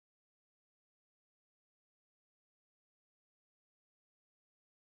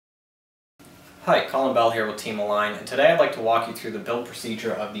Hi, Colin here with Team Align, and today I'd like to walk you through the build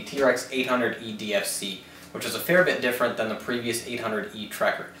procedure of the T-Rex 800E DFC, which is a fair bit different than the previous 800E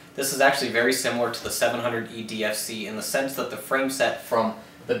Trekker. This is actually very similar to the 700E DFC in the sense that the frame set from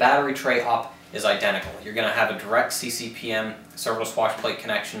the battery tray up is identical. You're going to have a direct CCPM serverless wash plate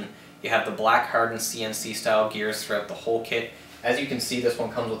connection. You have the black hardened CNC style gears throughout the whole kit. As you can see, this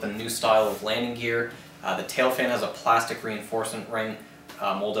one comes with a new style of landing gear. The tail fin has a plastic reinforcement ring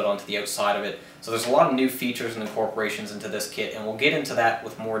molded onto the outside of it. So there's a lot of new features and incorporations into this kit, and we'll get into that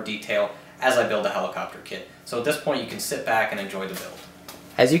with more detail as I build a helicopter kit. So at this point you can sit back and enjoy the build.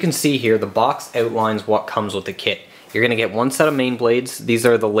 As you can see here, the box outlines what comes with the kit. You're going to get one set of main blades. These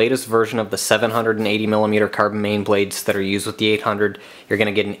are the latest version of the 780mm carbon main blades that are used with the 800. You're going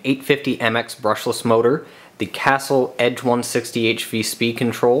to get an 850 MX brushless motor, the Castle Edge 160 HV speed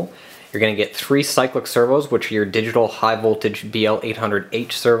control. You're going to get 3 cyclic servos, which are your digital high voltage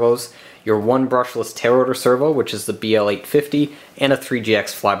BL800H servos, your 1 brushless tail rotor servo, which is the BL850, and a 3GX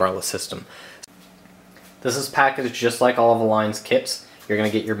flybarless system. This is packaged just like all of Align's kits. You're going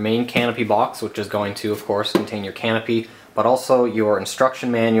to get your main canopy box, which is going to, of course, contain your canopy, but also your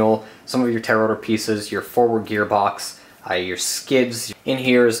instruction manual, some of your tail rotor pieces, your forward gearbox, your skids. In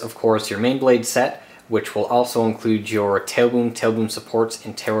here is, of course, your main blade set, which will also include your tail boom supports,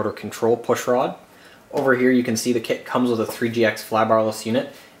 and tail rotor control push rod. Over here you can see the kit comes with a 3GX flybarless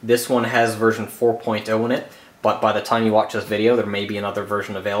unit. This one has version 4.0 in it, but by the time you watch this video there may be another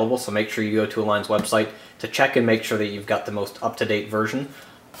version available, so make sure you go to Align's website to check and make sure that you've got the most up-to-date version.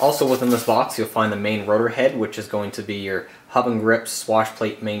 Also within this box you'll find the main rotor head, which is going to be your hub and grip, swash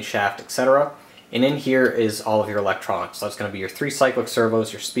plate, main shaft, etc. And in here is all of your electronics. So that's going to be your 3 cyclic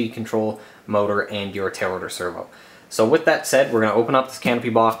servos, your speed control motor, and your tail rotor servo. So with that said, we're going to open up this canopy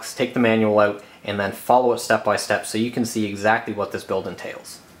box, take the manual out, and then follow it step by step so you can see exactly what this build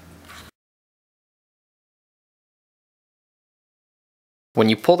entails. When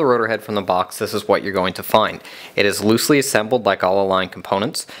you pull the rotor head from the box, this is what you're going to find. It is loosely assembled like all Align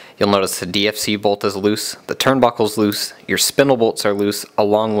components. You'll notice the DFC bolt is loose, the turnbuckle's loose, your spindle bolts are loose,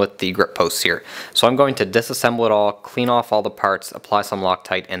 along with the grip posts here. So I'm going to disassemble it all, clean off all the parts, apply some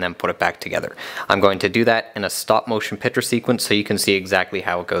Loctite, and then put it back together. I'm going to do that in a stop motion picture sequence so you can see exactly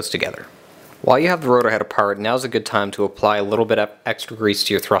how it goes together. While you have the rotor head apart, now's a good time to apply a little bit of extra grease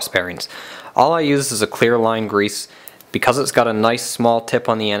to your thrust bearings. All I use is a clear line grease. Because it's got a nice small tip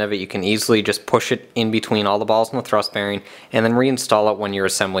on the end of it, you can easily just push it in between all the balls in the thrust bearing and then reinstall it when you're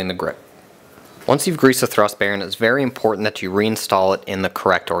assembling the grip. Once you've greased the thrust bearing, it's very important that you reinstall it in the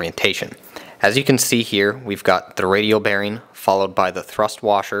correct orientation. As you can see here, we've got the radial bearing followed by the thrust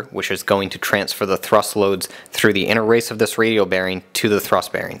washer, which is going to transfer the thrust loads through the inner race of this radial bearing to the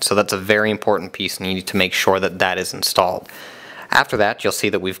thrust bearing. So that's a very important piece, and you need to make sure that that is installed. After that, you'll see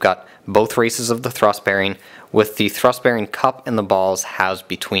that we've got both races of the thrust bearing with the thrust bearing cup and the balls housed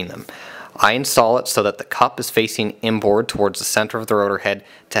between them. I install it so that the cup is facing inboard towards the center of the rotor head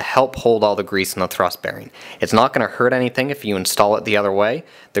to help hold all the grease in the thrust bearing. It's not going to hurt anything if you install it the other way.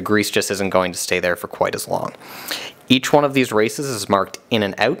 The grease just isn't going to stay there for quite as long. Each one of these races is marked in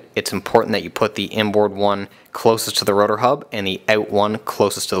and out. It's important that you put the inboard one closest to the rotor hub and the out one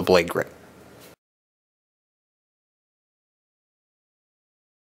closest to the blade grip.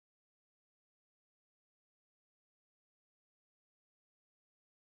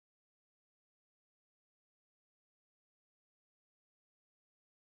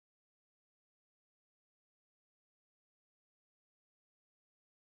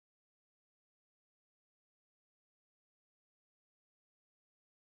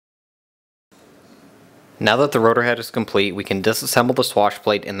 Now that the rotor head is complete, we can disassemble the swash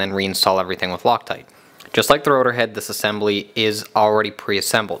plate and then reinstall everything with Loctite. Just like the rotor head, this assembly is already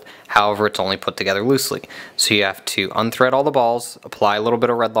pre-assembled. However, it's only put together loosely. So you have to unthread all the balls, apply a little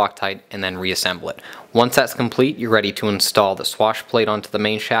bit of red Loctite, and then reassemble it. Once that's complete, you're ready to install the swash plate onto the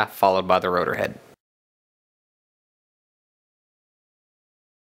main shaft, followed by the rotor head.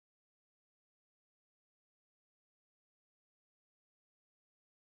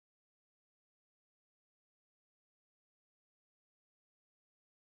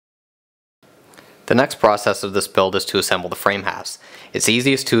 The next process of this build is to assemble the frame halves. It's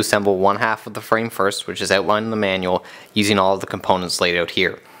easiest to assemble one half of the frame first, which is outlined in the manual, using all of the components laid out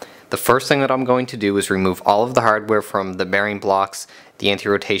here. The first thing that I'm going to do is remove all of the hardware from the bearing blocks, the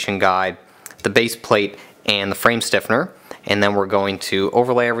anti-rotation guide, the base plate, and the frame stiffener, and then we're going to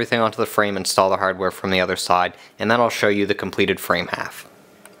overlay everything onto the frame, install the hardware from the other side, and then I'll show you the completed frame half.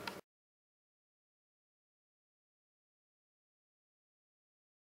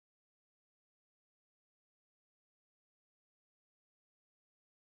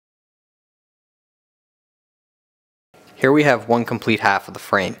 Here we have one complete half of the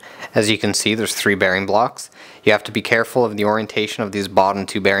frame. As you can see, there's 3 bearing blocks. You have to be careful of the orientation of these bottom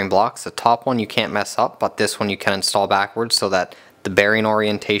 2 bearing blocks. The top one you can't mess up, but this one you can install backwards so that the bearing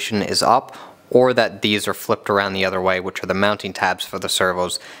orientation is up, or that these are flipped around the other way, which are the mounting tabs for the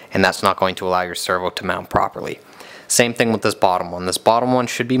servos, and that's not going to allow your servo to mount properly. Same thing with this bottom one. This bottom one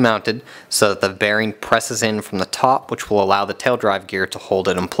should be mounted so that the bearing presses in from the top, which will allow the tail drive gear to hold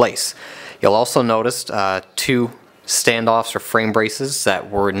it in place. You'll also notice 2 standoffs or frame braces that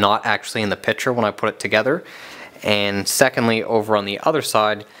were not actually in the picture when I put it together. And secondly, over on the other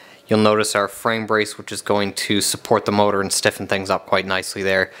side, you'll notice our frame brace, which is going to support the motor and stiffen things up quite nicely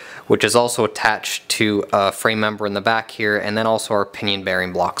there, which is also attached to a frame member in the back here, and then also our pinion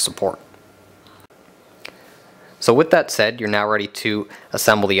bearing block support. So with that said, you're now ready to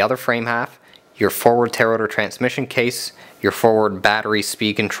assemble the other frame half, your forward tail rotor transmission case, your forward battery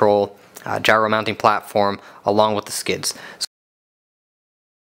speed control, gyro mounting platform, along with the skids.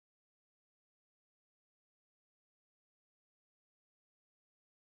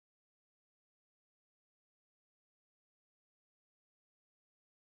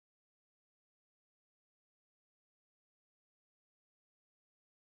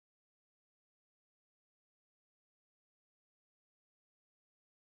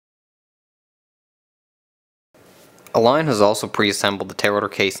 Align has also pre-assembled the tail rotor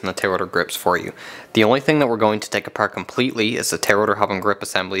case and the tail rotor grips for you. The only thing that we're going to take apart completely is the tail rotor hub and grip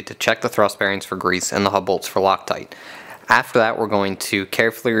assembly to check the thrust bearings for grease and the hub bolts for Loctite. After that, we're going to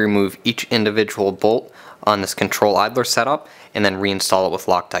carefully remove each individual bolt on this control idler setup and then reinstall it with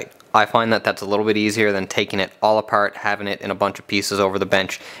Loctite. I find that that's a little bit easier than taking it all apart, having it in a bunch of pieces over the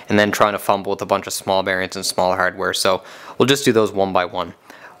bench, and then trying to fumble with a bunch of small bearings and small hardware, so we'll just do those one by one.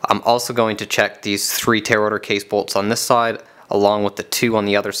 I'm also going to check these 3 tail rotor case bolts on this side along with the 2 on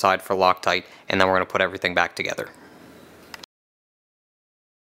the other side for Loctite, and then we're going to put everything back together.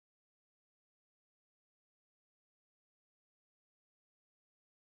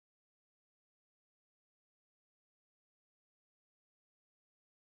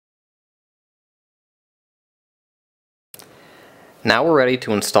 Now we're ready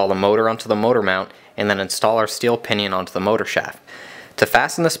to install the motor onto the motor mount and then install our steel pinion onto the motor shaft. To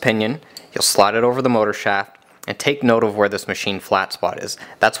fasten this pinion, you'll slide it over the motor shaft and take note of where this machine flat spot is.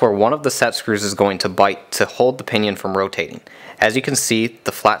 That's where one of the set screws is going to bite to hold the pinion from rotating. As you can see,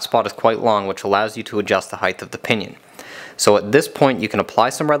 the flat spot is quite long, which allows you to adjust the height of the pinion. So at this point you can apply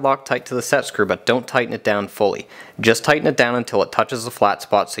some red Loctite to the set screw, but don't tighten it down fully. Just tighten it down until it touches the flat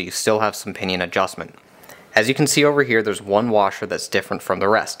spot so you still have some pinion adjustment. As you can see over here, there's one washer that's different from the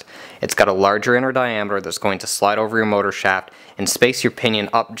rest. It's got a larger inner diameter that's going to slide over your motor shaft and space your pinion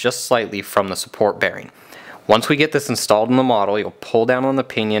up just slightly from the support bearing. Once we get this installed in the model, you'll pull down on the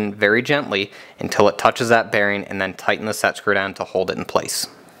pinion very gently until it touches that bearing and then tighten the set screw down to hold it in place.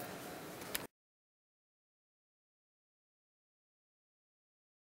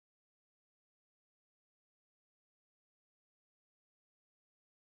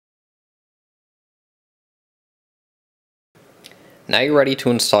 Now you're ready to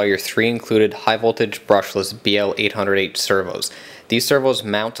install your 3 included high voltage brushless BL800H servos. These servos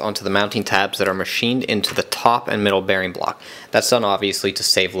mount onto the mounting tabs that are machined into the top and middle bearing block. That's done obviously to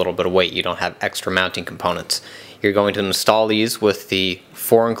save a little bit of weight. You don't have extra mounting components. You're going to install these with the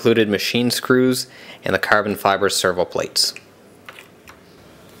 4 included machine screws and the carbon fiber servo plates.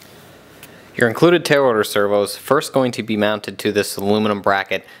 Your included tail rotor servo is first going to be mounted to this aluminum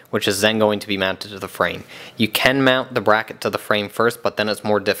bracket, which is then going to be mounted to the frame. You can mount the bracket to the frame first, but then it's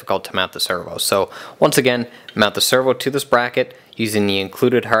more difficult to mount the servo. So once again, mount the servo to this bracket using the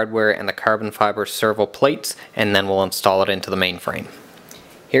included hardware and the carbon fiber servo plates, and then we'll install it into the main frame.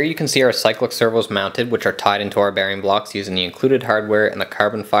 Here you can see our cyclic servos mounted, which are tied into our bearing blocks using the included hardware and the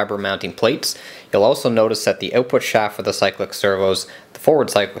carbon fiber mounting plates. You'll also notice that the output shaft for the cyclic servos, the forward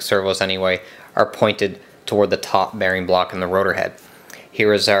cyclic servos anyway, are pointed toward the top bearing block in the rotor head.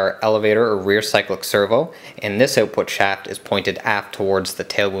 Here is our elevator or rear cyclic servo, and this output shaft is pointed aft towards the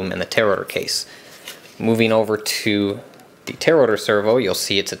tail boom and the tail rotor case. Moving over to the tail rotor servo, you'll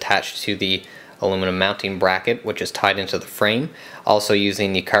see it's attached to the aluminum mounting bracket, which is tied into the frame, also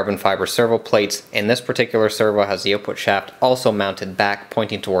using the carbon fiber servo plates, and this particular servo has the output shaft also mounted back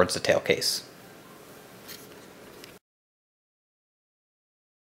pointing towards the tail case.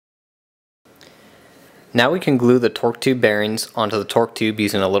 Now we can glue the torque tube bearings onto the torque tube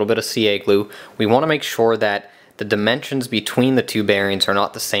using a little bit of CA glue. We want to make sure that the dimensions between the 2 bearings are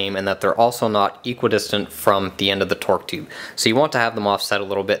not the same and that they're also not equidistant from the end of the torque tube. So you want to have them offset a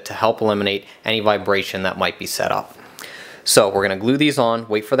little bit to help eliminate any vibration that might be set up. So we're going to glue these on,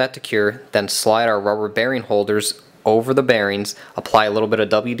 wait for that to cure, then slide our rubber bearing holders over the bearings, apply a little bit of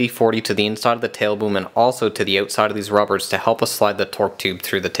WD-40 to the inside of the tail boom and also to the outside of these rubbers to help us slide the torque tube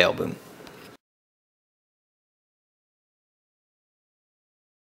through the tail boom.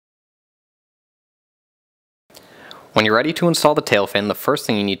 When you're ready to install the tail fin, the first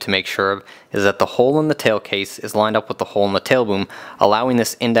thing you need to make sure of is that the hole in the tail case is lined up with the hole in the tail boom, allowing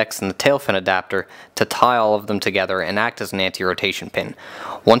this index and the tail fin adapter to tie all of them together and act as an anti-rotation pin.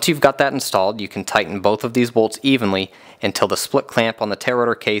 Once you've got that installed, you can tighten both of these bolts evenly until the split clamp on the tail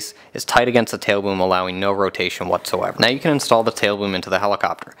rotor case is tight against the tail boom, allowing no rotation whatsoever. Now you can install the tail boom into the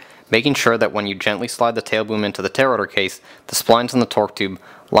helicopter, making sure that when you gently slide the tail boom into the tail rotor case, the splines in the torque tube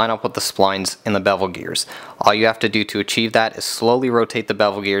line up with the splines in the bevel gears. All you have to do to achieve that is slowly rotate the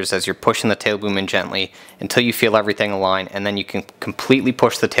bevel gears as you're pushing the tail boom in gently until you feel everything align, and then you can completely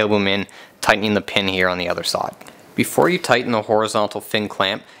push the tail boom in, tightening the pin here on the other side. Before you tighten the horizontal fin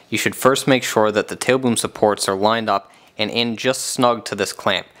clamp, you should first make sure that the tail boom supports are lined up and in just snug to this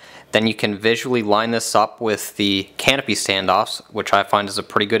clamp. Then you can visually line this up with the canopy standoffs, which I find is a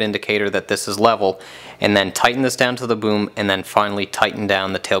pretty good indicator that this is level, and then tighten this down to the boom, and then finally tighten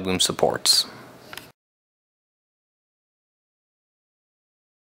down the tail boom supports.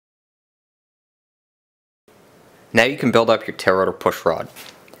 Now you can build up your tail rotor push rod.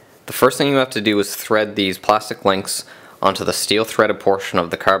 The first thing you have to do is thread these plastic links onto the steel threaded portion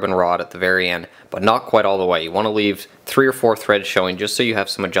of the carbon rod at the very end, but not quite all the way. You want to leave 3 or 4 threads showing just so you have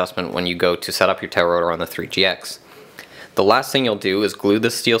some adjustment when you go to set up your tail rotor on the 3GX. The last thing you'll do is glue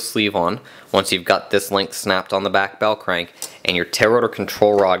the steel sleeve on once you've got this link snapped on the back bell crank and your tail rotor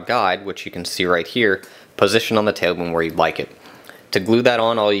control rod guide, which you can see right here, positioned on the tail boom where you'd like it. To glue that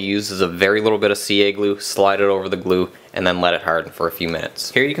on, all you use is a very little bit of CA glue, slide it over the glue, and then let it harden for a few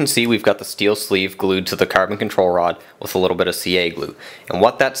minutes. Here you can see we've got the steel sleeve glued to the carbon control rod with a little bit of CA glue. And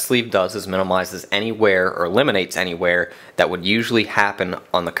what that sleeve does is minimizes any wear or eliminates any wear that would usually happen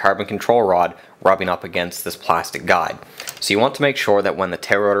on the carbon control rod rubbing up against this plastic guide. So you want to make sure that when the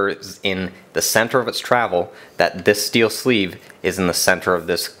tail rotor is in the center of its travel, that this steel sleeve is in the center of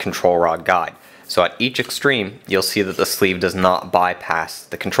this control rod guide. So at each extreme, you'll see that the sleeve does not bypass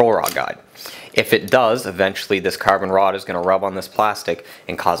the control rod guide. If it does, eventually this carbon rod is going to rub on this plastic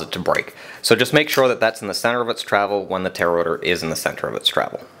and cause it to break. So just make sure that that's in the center of its travel when the tail rotor is in the center of its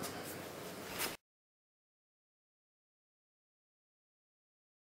travel.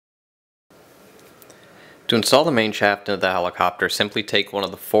 To install the main shaft into the helicopter, simply take one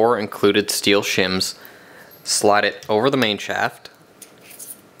of the 4 included steel shims, slide it over the main shaft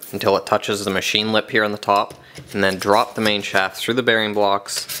until it touches the machine lip here on the top, and then drop the main shaft through the bearing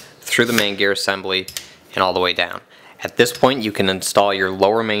blocks, through the main gear assembly, and all the way down. At this point you can install your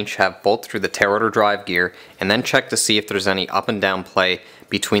lower main shaft bolt through the tail rotor drive gear and then check to see if there's any up and down play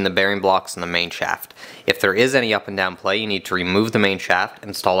between the bearing blocks and the main shaft. If there is any up and down play, you need to remove the main shaft,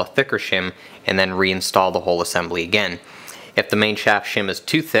 install a thicker shim, and then reinstall the whole assembly again. If the main shaft shim is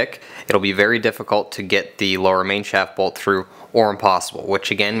too thick, it'll be very difficult to get the lower main shaft bolt through, or impossible, which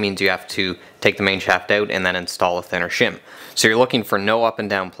again means you have to take the main shaft out and then install a thinner shim. So you're looking for no up and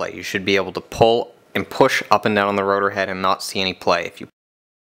down play. You should be able to pull and push up and down on the rotor head and not see any play.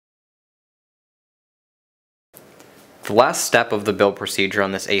 The last step of the build procedure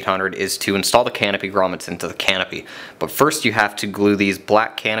on this 800 is to install the canopy grommets into the canopy. But first you have to glue these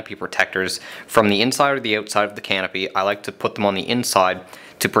black canopy protectors from the inside or the outside of the canopy. I like to put them on the inside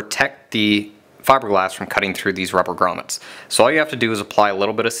to protect the fiberglass from cutting through these rubber grommets. So all you have to do is apply a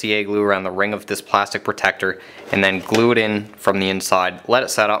little bit of CA glue around the ring of this plastic protector and then glue it in from the inside. Let it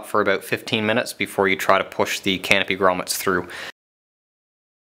set up for about 15 minutes before you try to push the canopy grommets through.